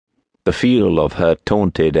The feel of her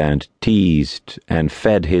taunted and teased and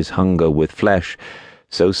fed his hunger with flesh,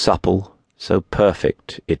 so supple, so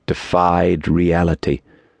perfect, it defied reality.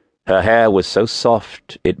 Her hair was so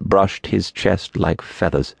soft it brushed his chest like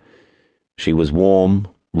feathers. She was warm,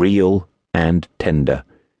 real, and tender.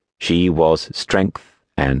 She was strength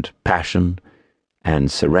and passion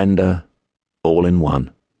and surrender all in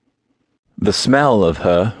one. The smell of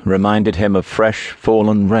her reminded him of fresh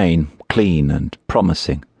fallen rain, clean and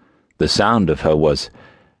promising. The sound of her was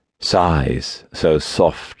sighs so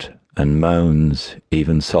soft and moans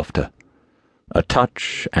even softer. A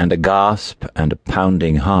touch and a gasp and a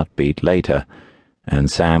pounding heartbeat later, and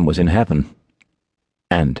Sam was in heaven.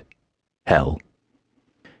 And hell.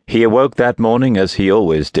 He awoke that morning as he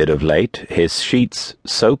always did of late, his sheets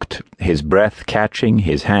soaked, his breath catching,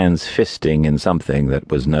 his hands fisting in something that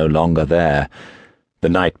was no longer there. The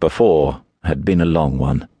night before had been a long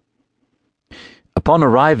one. Upon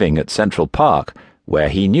arriving at Central Park, where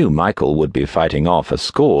he knew Michael would be fighting off a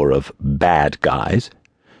score of bad guys,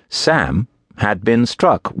 Sam had been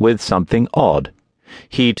struck with something odd.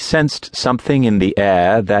 He'd sensed something in the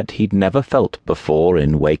air that he'd never felt before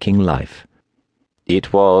in waking life.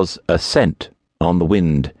 It was a scent on the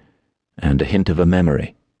wind, and a hint of a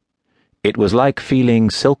memory. It was like feeling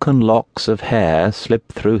silken locks of hair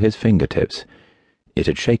slip through his fingertips. It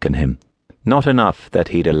had shaken him. Not enough that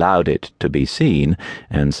he'd allowed it to be seen,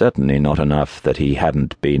 and certainly not enough that he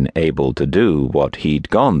hadn't been able to do what he'd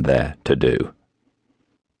gone there to do.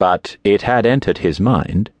 But it had entered his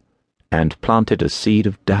mind and planted a seed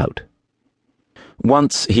of doubt.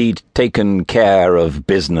 Once he'd taken care of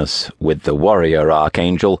business with the warrior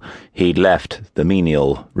archangel, he'd left the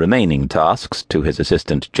menial remaining tasks to his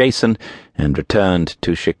assistant Jason and returned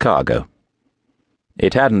to Chicago.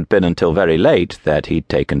 It hadn't been until very late that he'd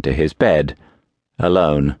taken to his bed,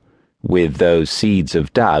 alone, with those seeds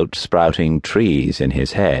of doubt sprouting trees in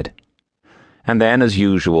his head. And then, as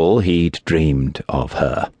usual, he'd dreamed of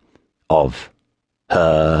her,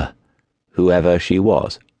 whoever she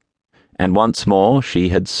was. And once more she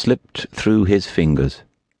had slipped through his fingers,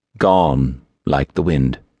 gone like the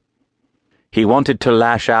wind. He wanted to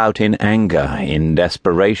lash out in anger, in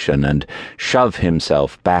desperation, and shove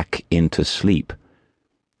himself back into sleep.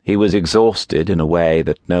 He was exhausted in a way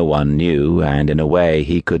that no one knew, and in a way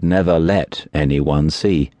he could never let anyone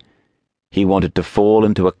see. He wanted to fall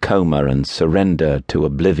into a coma and surrender to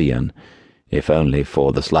oblivion, if only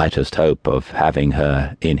for the slightest hope of having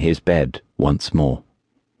her in his bed once more.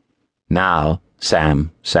 Now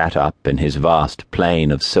Sam sat up in his vast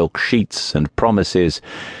plain of silk sheets and promises,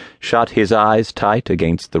 shut his eyes tight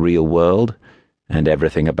against the real world, and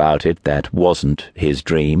everything about it that wasn't his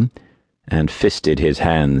dream, and fisted his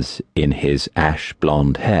hands in his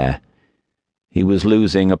ash-blonde hair. He was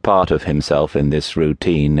losing a part of himself in this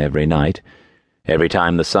routine every night. Every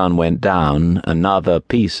time the sun went down, another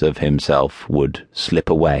piece of himself would slip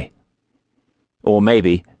away. Or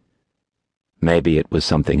maybe it was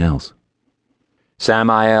something else.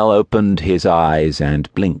 Samael opened his eyes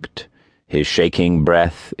and blinked, his shaking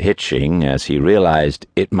breath hitching as he realized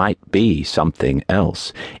it might be something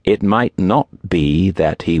else. It might not be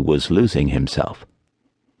that he was losing himself.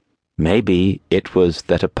 Maybe it was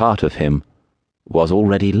that a part of him was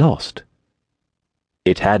already lost.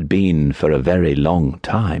 It had been for a very long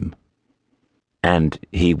time. And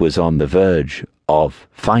he was on the verge of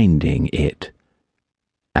finding it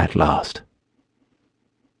at last.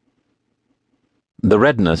 The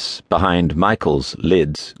redness behind Michael's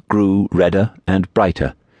lids grew redder and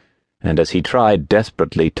brighter, and as he tried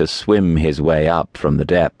desperately to swim his way up from the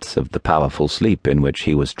depths of the powerful sleep in which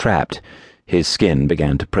he was trapped, his skin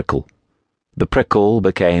began to prickle. The prickle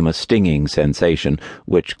became a stinging sensation,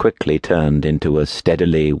 which quickly turned into a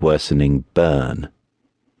steadily worsening burn.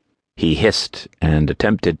 He hissed and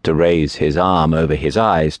attempted to raise his arm over his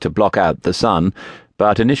eyes to block out the sun,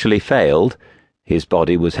 but initially failed. His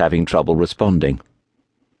body was having trouble responding.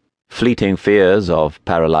 Fleeting fears of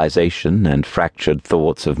paralyzation and fractured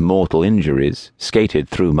thoughts of mortal injuries skated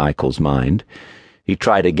through Michael's mind. He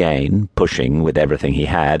tried again, pushing with everything he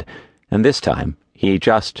had, and this time he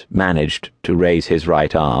just managed to raise his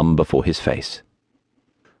right arm before his face.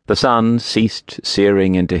 The sun ceased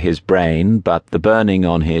searing into his brain, but the burning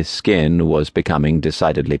on his skin was becoming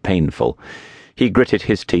decidedly painful. He gritted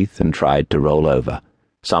his teeth and tried to roll over.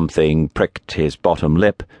 Something pricked his bottom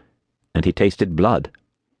lip, and he tasted blood.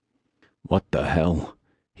 What the hell?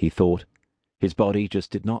 He thought. His body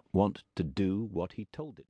just did not want to do what he told it.